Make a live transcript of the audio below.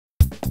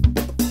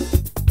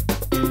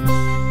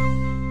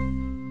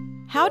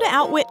How to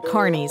outwit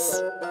carnies.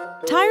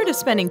 Tired of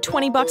spending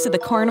 20 bucks at the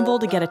carnival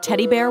to get a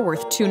teddy bear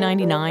worth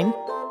 $2.99?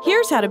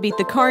 Here's how to beat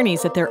the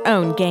carnies at their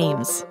own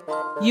games.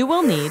 You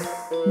will need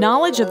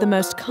knowledge of the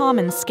most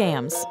common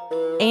scams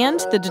and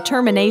the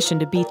determination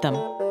to beat them.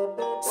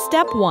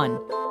 Step 1.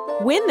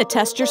 Win the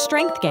Test Your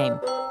Strength game,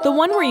 the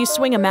one where you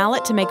swing a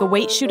mallet to make a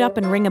weight shoot up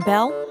and ring a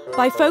bell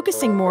by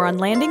focusing more on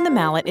landing the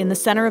mallet in the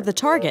center of the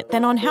target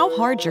than on how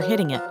hard you're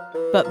hitting it.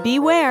 But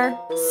beware,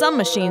 some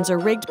machines are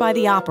rigged by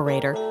the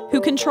operator, who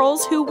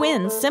controls who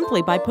wins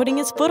simply by putting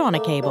his foot on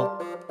a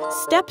cable.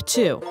 Step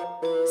 2.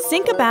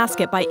 Sink a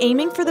basket by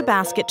aiming for the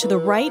basket to the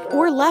right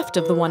or left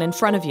of the one in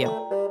front of you.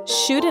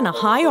 Shoot in a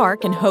high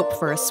arc and hope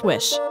for a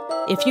swish.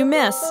 If you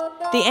miss,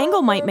 the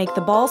angle might make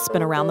the ball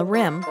spin around the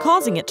rim,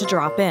 causing it to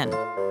drop in.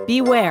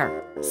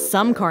 Beware,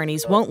 some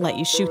carnies won't let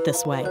you shoot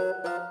this way.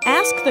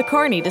 Ask the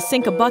carnie to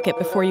sink a bucket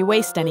before you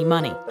waste any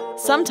money.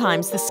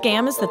 Sometimes the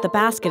scam is that the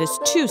basket is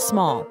too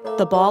small,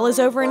 the ball is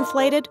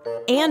overinflated,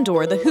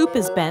 and/or the hoop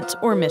is bent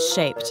or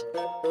misshaped.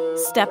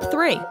 Step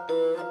 3.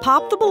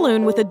 Pop the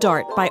balloon with a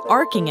dart by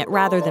arcing it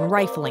rather than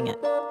rifling it.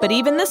 But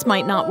even this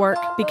might not work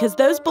because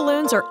those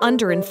balloons are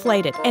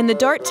underinflated and the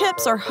dart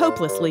tips are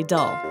hopelessly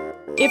dull.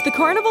 If the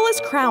carnival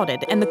is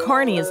crowded and the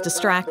carnie is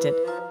distracted,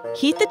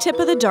 heat the tip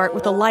of the dart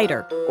with a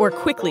lighter or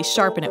quickly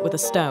sharpen it with a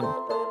stone.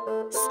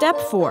 Step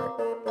 4.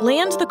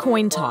 Land the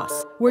coin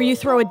toss, where you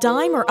throw a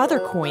dime or other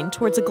coin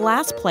towards a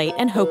glass plate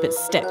and hope it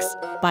sticks,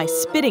 by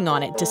spitting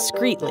on it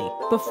discreetly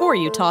before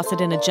you toss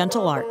it in a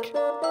gentle arc.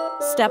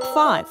 Step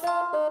 5.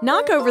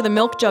 Knock over the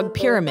milk jug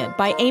pyramid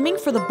by aiming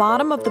for the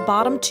bottom of the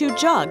bottom 2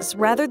 jugs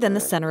rather than the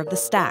center of the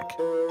stack.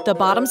 The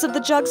bottoms of the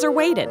jugs are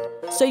weighted,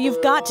 so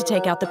you've got to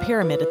take out the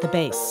pyramid at the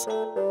base.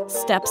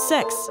 Step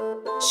 6.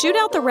 Shoot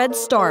out the red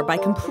star by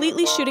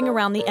completely shooting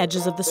around the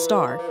edges of the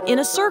star, in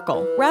a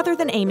circle, rather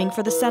than aiming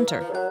for the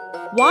center.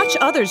 Watch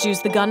others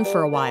use the gun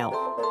for a while.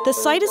 The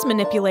sight is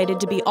manipulated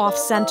to be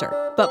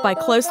off-center, but by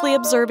closely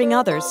observing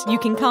others, you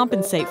can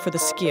compensate for the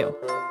skew.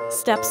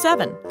 Step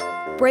 7.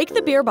 Break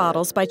the beer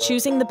bottles by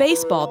choosing the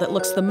baseball that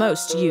looks the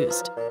most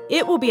used.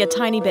 It will be a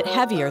tiny bit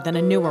heavier than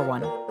a newer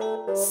one.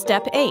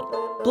 Step 8.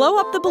 Blow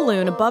up the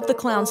balloon above the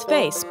clown's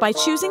face by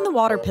choosing the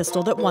water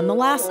pistol that won the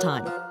last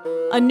time.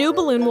 A new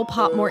balloon will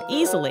pop more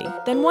easily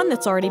than one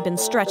that's already been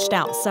stretched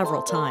out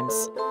several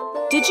times.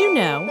 Did you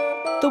know?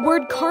 The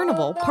word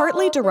carnival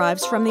partly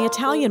derives from the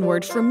Italian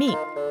word for meat,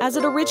 as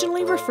it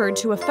originally referred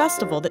to a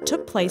festival that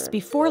took place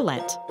before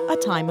Lent, a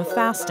time of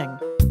fasting.